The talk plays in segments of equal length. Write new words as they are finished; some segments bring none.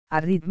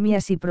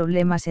Arritmias y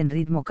problemas en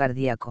ritmo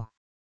cardíaco.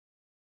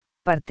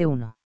 Parte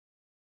 1.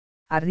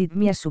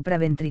 Arritmias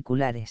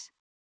supraventriculares.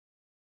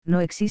 No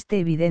existe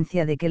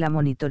evidencia de que la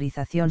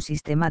monitorización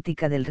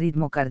sistemática del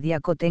ritmo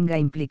cardíaco tenga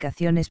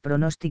implicaciones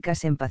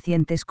pronósticas en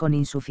pacientes con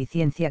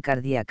insuficiencia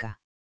cardíaca.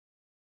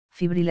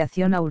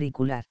 Fibrilación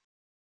auricular.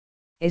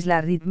 Es la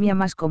arritmia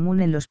más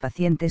común en los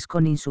pacientes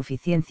con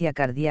insuficiencia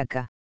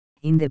cardíaca,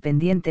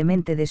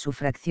 independientemente de su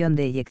fracción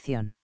de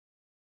eyección.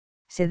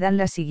 Se dan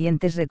las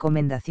siguientes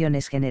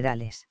recomendaciones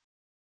generales.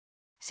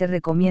 Se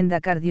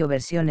recomienda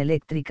cardioversión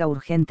eléctrica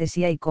urgente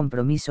si hay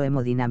compromiso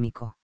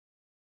hemodinámico.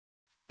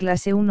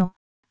 Clase 1,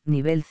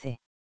 nivel C.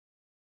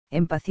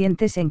 En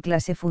pacientes en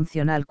clase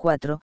funcional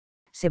 4,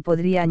 se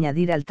podría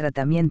añadir al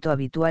tratamiento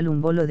habitual un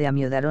bolo de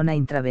amiodarona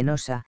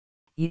intravenosa,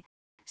 y,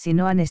 si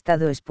no han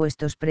estado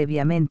expuestos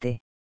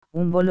previamente,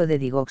 un bolo de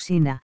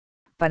digoxina,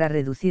 para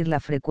reducir la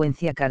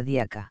frecuencia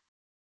cardíaca.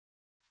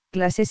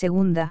 Clase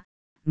segunda,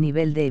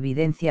 nivel de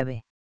evidencia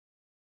B.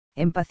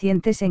 En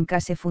pacientes en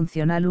clase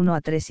funcional 1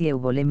 a 3 y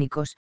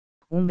eubolémicos,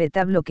 un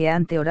beta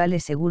bloqueante oral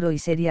es seguro y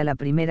sería la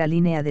primera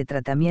línea de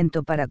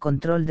tratamiento para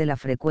control de la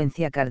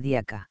frecuencia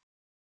cardíaca.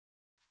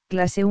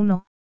 Clase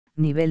 1,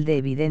 nivel de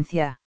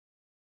evidencia A.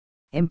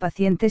 En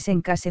pacientes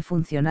en clase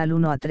funcional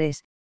 1 a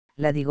 3,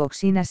 la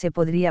digoxina se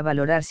podría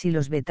valorar si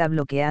los beta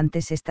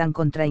bloqueantes están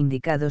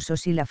contraindicados o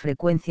si la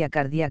frecuencia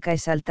cardíaca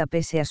es alta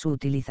pese a su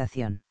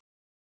utilización.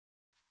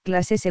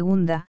 Clase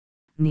segunda,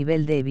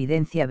 nivel de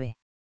evidencia B.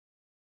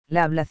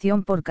 La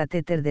ablación por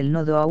catéter del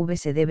nodo AV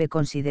se debe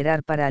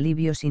considerar para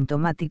alivio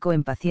sintomático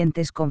en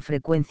pacientes con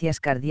frecuencias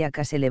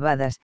cardíacas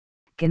elevadas,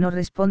 que no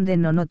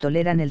responden o no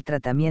toleran el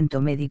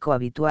tratamiento médico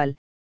habitual,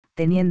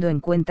 teniendo en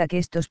cuenta que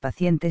estos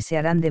pacientes se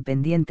harán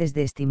dependientes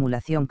de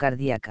estimulación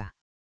cardíaca.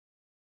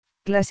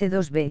 Clase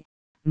 2B,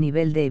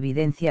 nivel de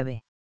evidencia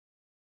B.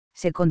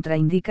 Se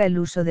contraindica el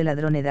uso de la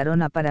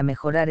dronedarona para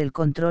mejorar el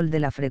control de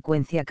la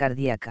frecuencia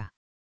cardíaca.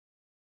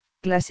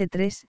 Clase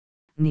 3,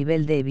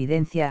 nivel de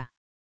evidencia A.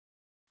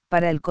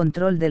 Para el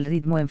control del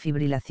ritmo en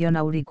fibrilación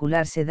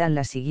auricular se dan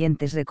las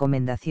siguientes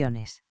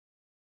recomendaciones.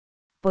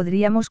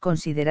 Podríamos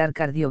considerar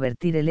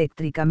cardiovertir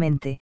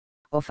eléctricamente,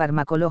 o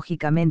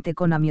farmacológicamente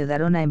con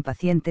amiodarona en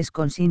pacientes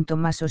con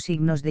síntomas o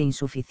signos de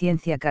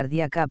insuficiencia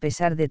cardíaca a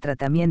pesar de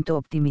tratamiento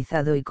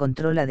optimizado y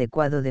control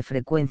adecuado de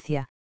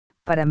frecuencia,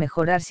 para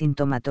mejorar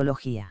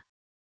sintomatología.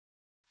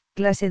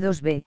 Clase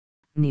 2B,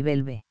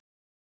 nivel B.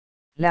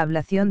 La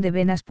ablación de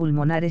venas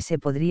pulmonares se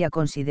podría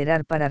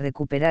considerar para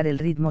recuperar el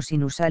ritmo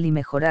sinusal y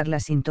mejorar la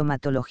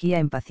sintomatología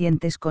en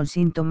pacientes con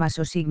síntomas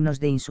o signos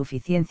de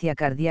insuficiencia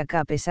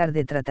cardíaca a pesar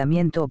de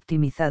tratamiento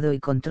optimizado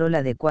y control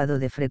adecuado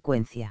de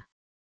frecuencia.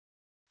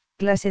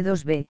 Clase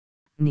 2B,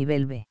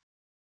 nivel B.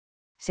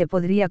 Se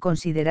podría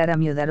considerar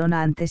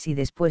amiodarona antes y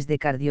después de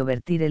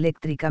cardiovertir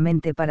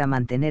eléctricamente para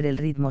mantener el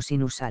ritmo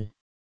sinusal.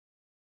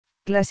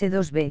 Clase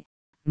 2B,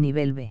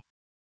 nivel B.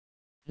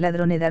 La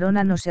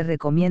dronedarona no se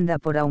recomienda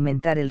por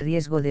aumentar el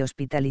riesgo de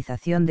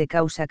hospitalización de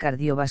causa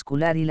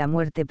cardiovascular y la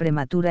muerte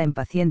prematura en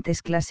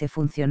pacientes clase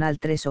funcional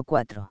 3 o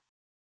 4.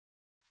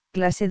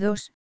 Clase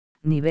 2,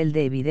 nivel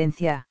de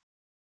evidencia A.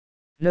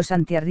 Los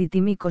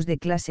antiarritmicos de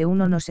clase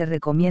 1 no se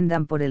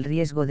recomiendan por el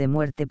riesgo de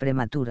muerte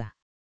prematura.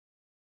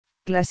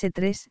 Clase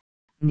 3,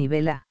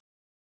 nivel A.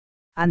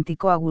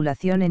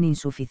 Anticoagulación en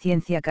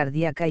insuficiencia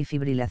cardíaca y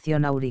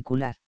fibrilación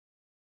auricular.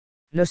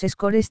 Los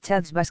scores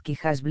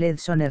CHA2-VASC-HAS-BLED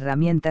son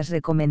herramientas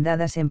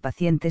recomendadas en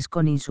pacientes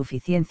con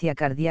insuficiencia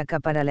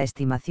cardíaca para la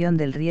estimación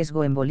del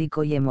riesgo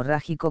embólico y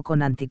hemorrágico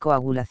con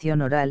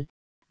anticoagulación oral,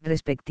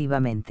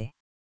 respectivamente.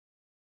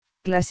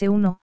 Clase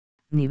 1,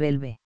 nivel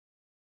B.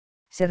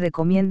 Se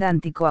recomienda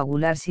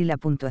anticoagular si la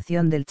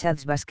puntuación del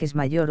CHA2-VASC es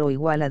mayor o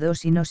igual a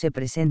 2 y no se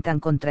presentan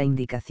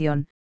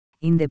contraindicación,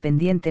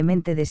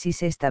 independientemente de si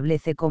se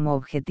establece como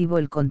objetivo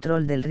el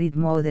control del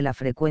ritmo o de la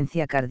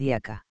frecuencia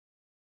cardíaca.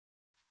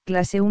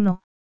 Clase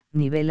 1,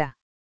 nivel A.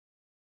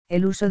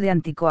 El uso de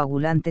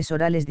anticoagulantes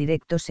orales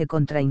directos se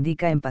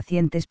contraindica en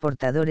pacientes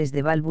portadores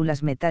de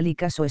válvulas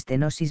metálicas o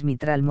estenosis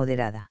mitral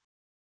moderada.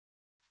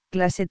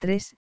 Clase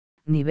 3,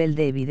 nivel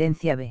de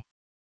evidencia B.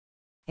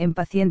 En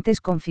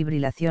pacientes con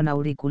fibrilación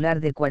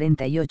auricular de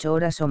 48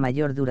 horas o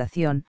mayor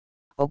duración,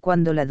 o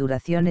cuando la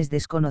duración es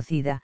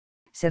desconocida,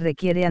 se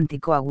requiere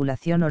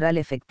anticoagulación oral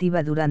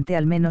efectiva durante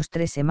al menos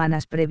 3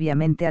 semanas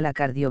previamente a la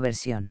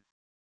cardioversión.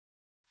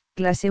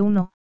 Clase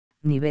 1,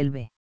 nivel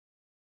B.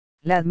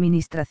 La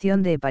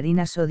administración de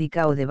heparina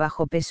sódica o de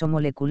bajo peso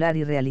molecular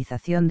y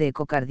realización de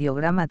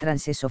ecocardiograma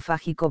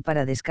transesofágico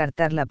para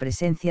descartar la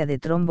presencia de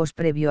trombos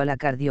previo a la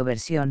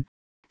cardioversión,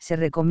 se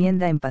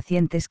recomienda en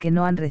pacientes que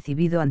no han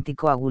recibido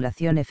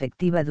anticoagulación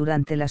efectiva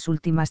durante las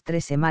últimas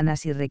 3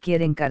 semanas y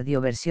requieren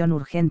cardioversión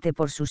urgente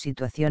por su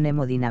situación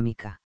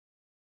hemodinámica.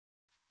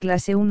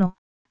 Clase 1,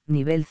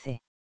 nivel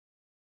C.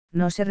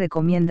 No se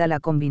recomienda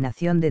la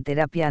combinación de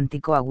terapia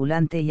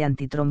anticoagulante y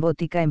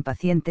antitrombótica en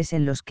pacientes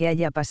en los que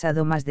haya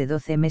pasado más de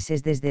 12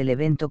 meses desde el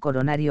evento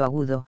coronario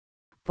agudo,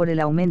 por el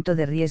aumento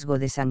de riesgo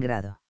de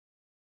sangrado.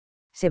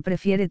 Se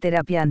prefiere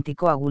terapia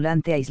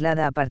anticoagulante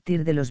aislada a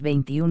partir de los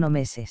 21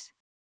 meses.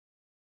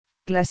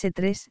 Clase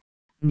 3,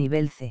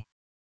 nivel C.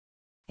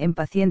 En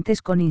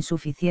pacientes con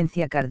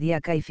insuficiencia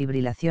cardíaca y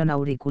fibrilación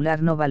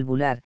auricular no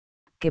valvular,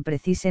 que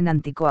precisen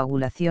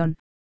anticoagulación,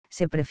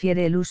 se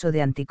prefiere el uso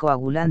de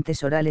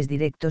anticoagulantes orales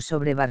directos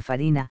sobre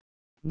varfarina,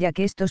 ya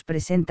que estos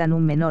presentan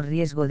un menor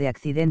riesgo de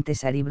accidente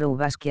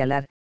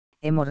cerebrovascular,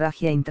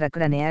 hemorragia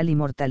intracraneal y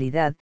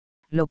mortalidad,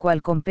 lo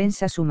cual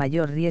compensa su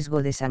mayor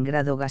riesgo de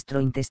sangrado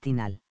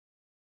gastrointestinal.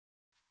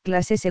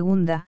 Clase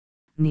segunda,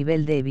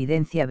 nivel de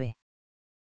evidencia B.